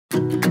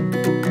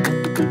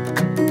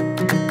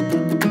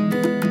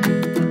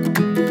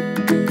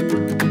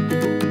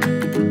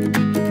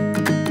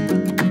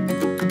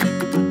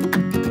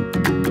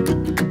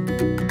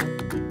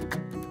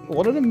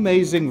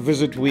amazing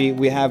visit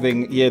we're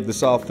having here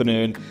this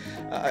afternoon.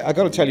 I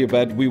got to tell you,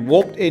 bud, we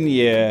walked in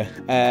here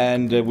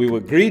and we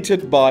were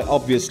greeted by,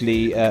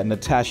 obviously,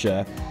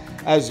 Natasha,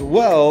 as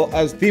well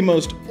as the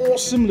most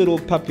awesome little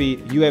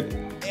puppy you have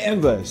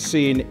ever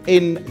seen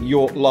in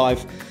your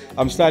life.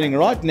 I'm standing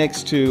right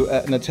next to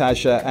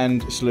Natasha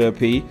and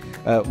Slurpy,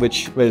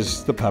 which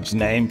was the pup's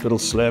name, little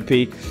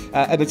Slurpy.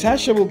 And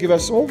Natasha will give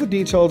us all the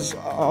details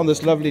on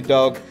this lovely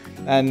dog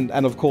and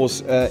of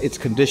course, its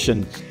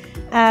condition.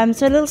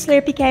 So little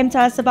Slurpy came to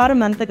us about a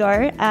month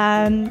ago.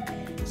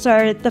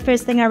 So the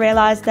first thing I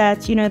realized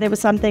that, there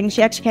was something,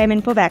 she actually came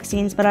in for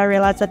vaccines, but I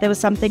realized that there was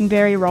something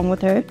very wrong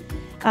with her.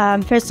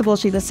 First of all,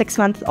 she's a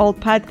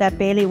 6-month-old pug that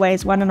barely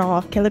weighs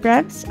 1.5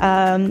 kilograms.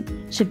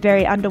 She's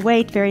very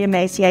underweight, very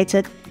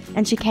emaciated.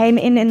 And she came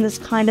in this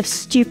kind of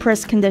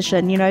stuporous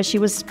condition. She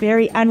was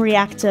very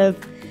unreactive.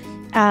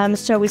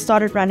 So we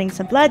started running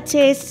some blood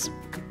tests,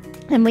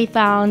 and we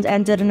found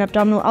and did an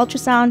abdominal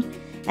ultrasound,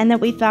 and then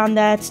we found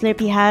that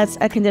Slurpy has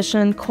a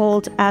condition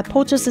called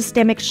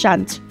portosystemic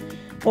shunt,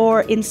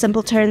 or in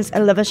simple terms,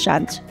 a liver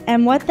shunt.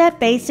 And what that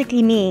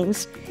basically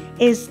means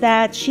is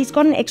that she's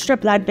got an extra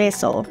blood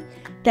vessel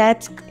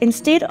that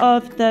instead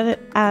of the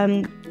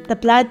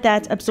blood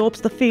that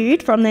absorbs the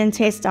food from the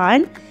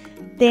intestine,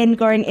 then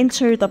going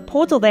into the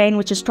portal vein,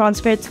 which is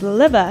transferred to the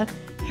liver,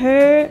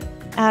 her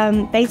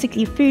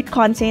basically food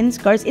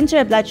content goes into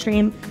her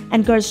bloodstream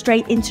and goes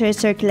straight into her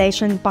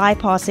circulation,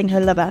 bypassing her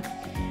liver.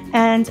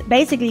 And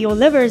basically your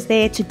liver is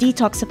there to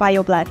detoxify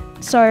your blood.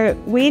 So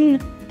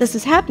when this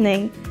is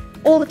happening,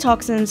 all the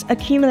toxins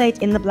accumulate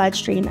in the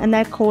bloodstream, and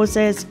that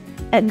causes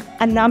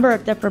a number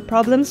of different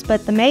problems,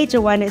 but the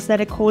major one is that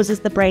it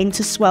causes the brain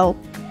to swell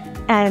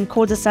and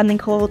causes something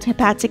called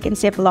hepatic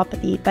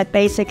encephalopathy. But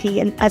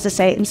basically, as I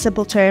say, in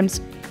simple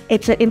terms,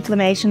 it's an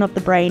inflammation of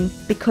the brain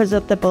because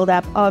of the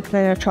buildup of the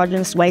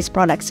nitrogenous waste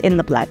products in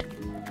the blood.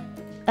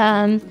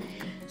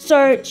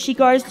 So she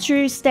goes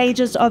through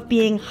stages of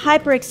being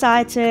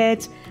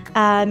hyperexcited,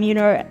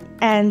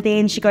 and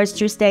then she goes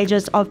through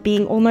stages of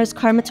being almost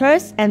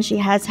comatose, and she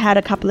has had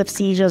a couple of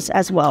seizures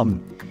as well.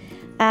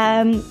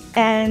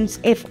 And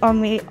if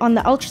on the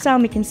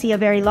ultrasound we can see a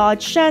very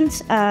large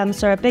shunt,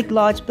 so a big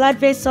large blood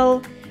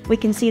vessel. We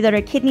can see that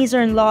her kidneys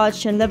are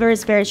enlarged, her liver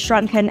is very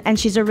shrunken, and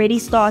she's already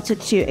started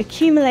to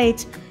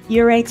accumulate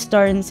urate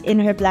stones in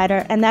her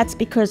bladder, and that's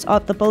because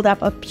of the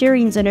buildup of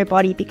purines in her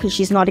body, because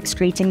she's not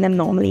excreting them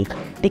normally,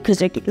 because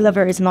her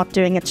liver is not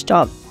doing its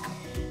job.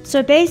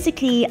 So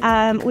basically,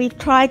 we've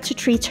tried to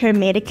treat her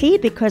medically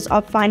because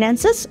of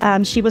finances.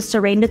 She was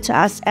surrendered to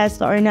us as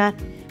the owner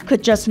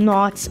could just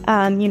not,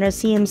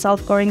 see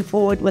himself going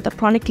forward with a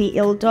chronically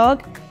ill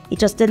dog. He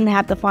just didn't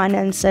have the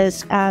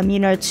finances,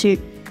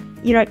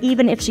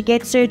 even if she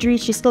gets surgery,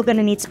 she's still going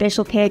to need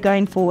special care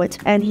going forward.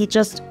 And he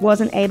just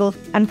wasn't able,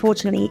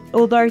 unfortunately,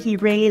 although he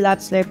really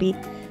loved Slurpy,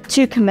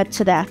 to commit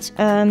to that.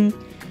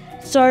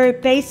 So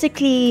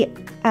basically,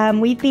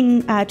 we've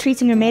been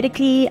treating her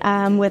medically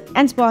with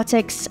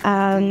antibiotics,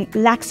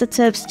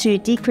 laxatives to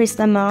decrease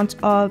the amount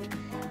of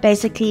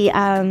basically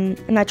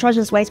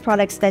nitrogenous waste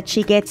products that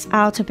she gets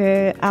out of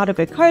her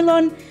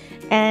colon,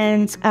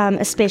 and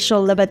a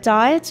special liver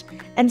diet.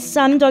 And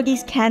some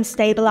doggies can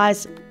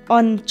stabilize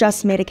on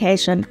just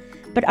medication,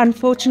 but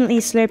unfortunately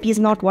Slurpy is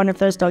not one of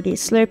those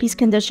doggies. Slurpy's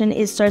condition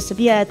is so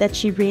severe that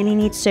she really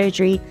needs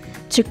surgery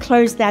to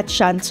close that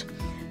shunt,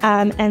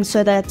 and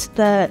so that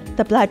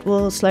the blood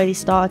will slowly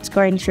start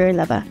going through her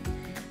liver.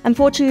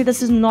 Unfortunately,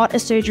 this is not a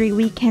surgery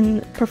we can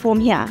perform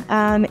here.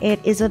 It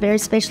is a very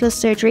specialist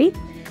surgery.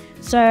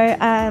 So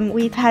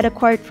we've had a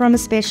quote from a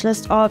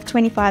specialist of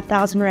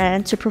 25,000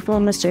 Rand to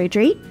perform the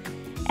surgery.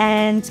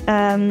 And,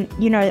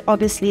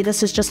 obviously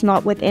this is just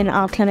not within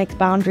our clinic's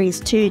boundaries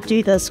to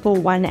do this for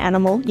one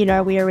animal.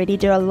 We already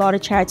do a lot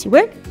of charity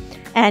work,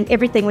 and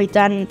everything we've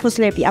done for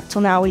Slurpy up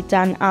till now, we've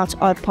done out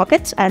of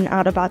pocket and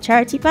out of our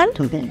charity fund.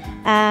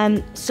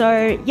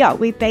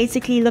 We're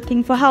basically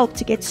looking for help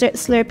to get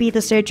Slurpy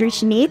the surgery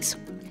she needs.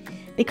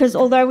 Because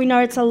although we know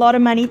it's a lot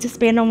of money to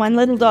spend on one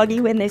little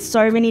doggy when there's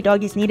so many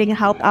doggies needing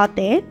help out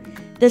there,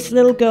 this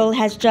little girl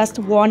has just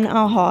won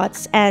our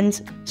hearts,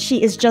 and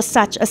she is just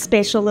such a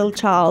special little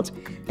child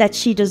that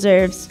she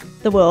deserves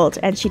the world,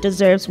 and she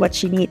deserves what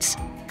she needs,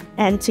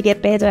 and to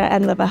get better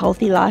and live a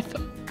healthy life.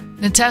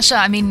 Natasha,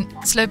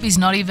 Slurpy's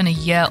not even a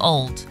year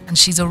old, and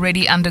she's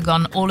already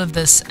undergone all of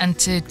this, and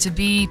to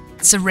be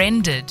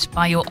surrendered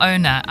by your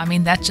owner,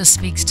 that just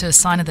speaks to a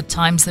sign of the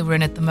times that we're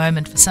in at the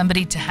moment, for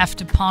somebody to have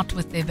to part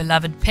with their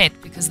beloved pet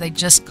because they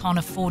just can't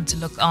afford to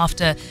look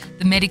after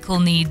the medical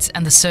needs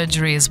and the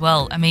surgery as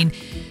well.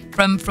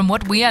 From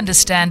what we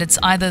understand, it's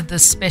either the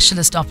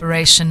specialist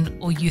operation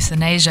or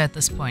euthanasia at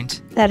this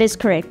point. That is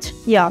correct.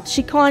 Yeah,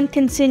 she can't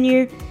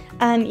continue.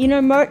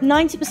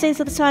 90%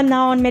 of the time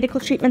now on medical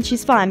treatment,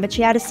 she's fine, but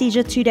she had a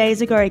seizure 2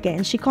 days ago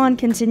again. She can't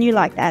continue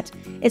like that.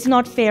 It's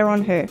not fair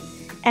on her.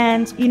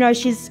 And,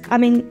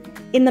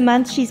 in the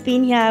month she's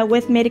been here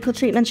with medical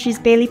treatment, she's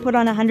barely put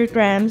on 100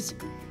 grams.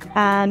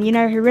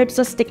 Her ribs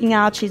are sticking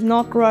out. She's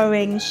not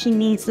growing. She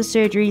needs the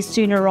surgery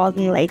sooner rather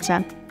than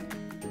later.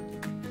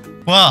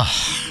 Well,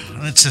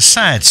 it's a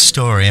sad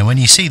story, and when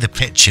you see the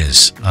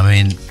pictures, I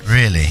mean,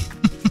 really,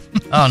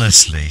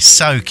 honestly,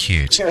 so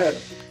cute.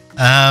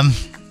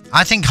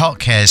 I think Hot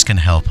Cares can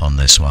help on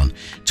this one.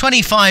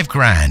 25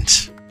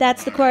 grand.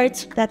 That's the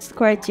quote. That's the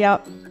quote.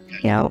 Yep.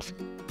 Yep.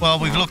 Well,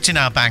 we've looked in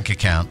our bank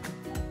account,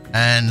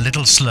 and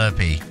little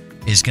Slurpy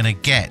is going to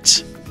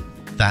get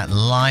that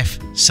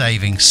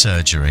life-saving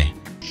surgery.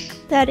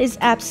 That is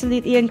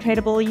absolutely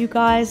incredible. You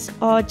guys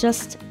are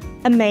just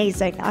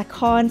amazing. I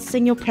can't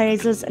sing your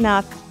praises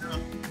enough.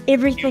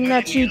 Everything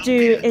that you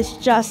do is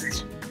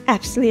just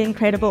absolutely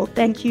incredible.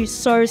 Thank you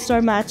so,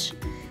 so much.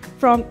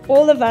 From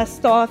all of us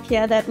staff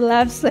here that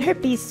love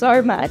Slurpy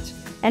so much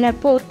and have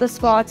fought this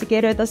far to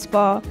get her this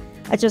far,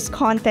 I just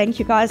can't thank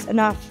you guys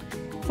enough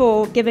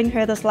for giving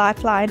her this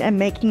lifeline and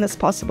making this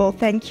possible.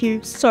 Thank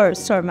you so,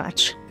 so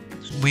much.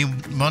 We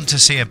want to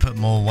see her put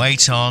more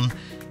weight on.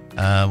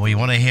 We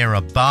want to hear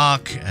her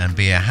bark and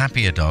be a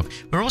happier dog.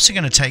 We're also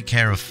going to take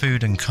care of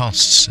food and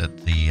costs at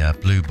the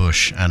Blue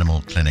Bush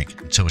Animal Clinic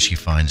until she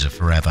finds a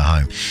forever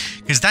home.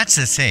 Because that's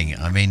the thing.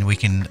 I mean, we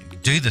can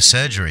do the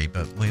surgery,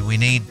 but we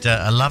need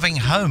a loving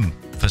home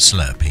for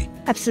Slurpy.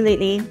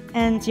 Absolutely.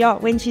 And yeah,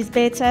 when she's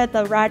better,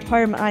 the ride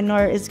home, I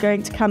know, is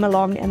going to come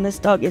along, and this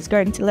dog is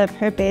going to live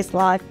her best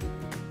life.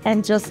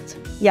 And just,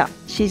 yeah,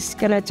 she's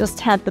going to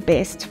just have the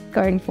best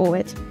going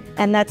forward.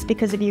 And that's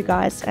because of you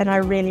guys, and I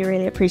really,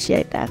 really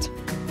appreciate that.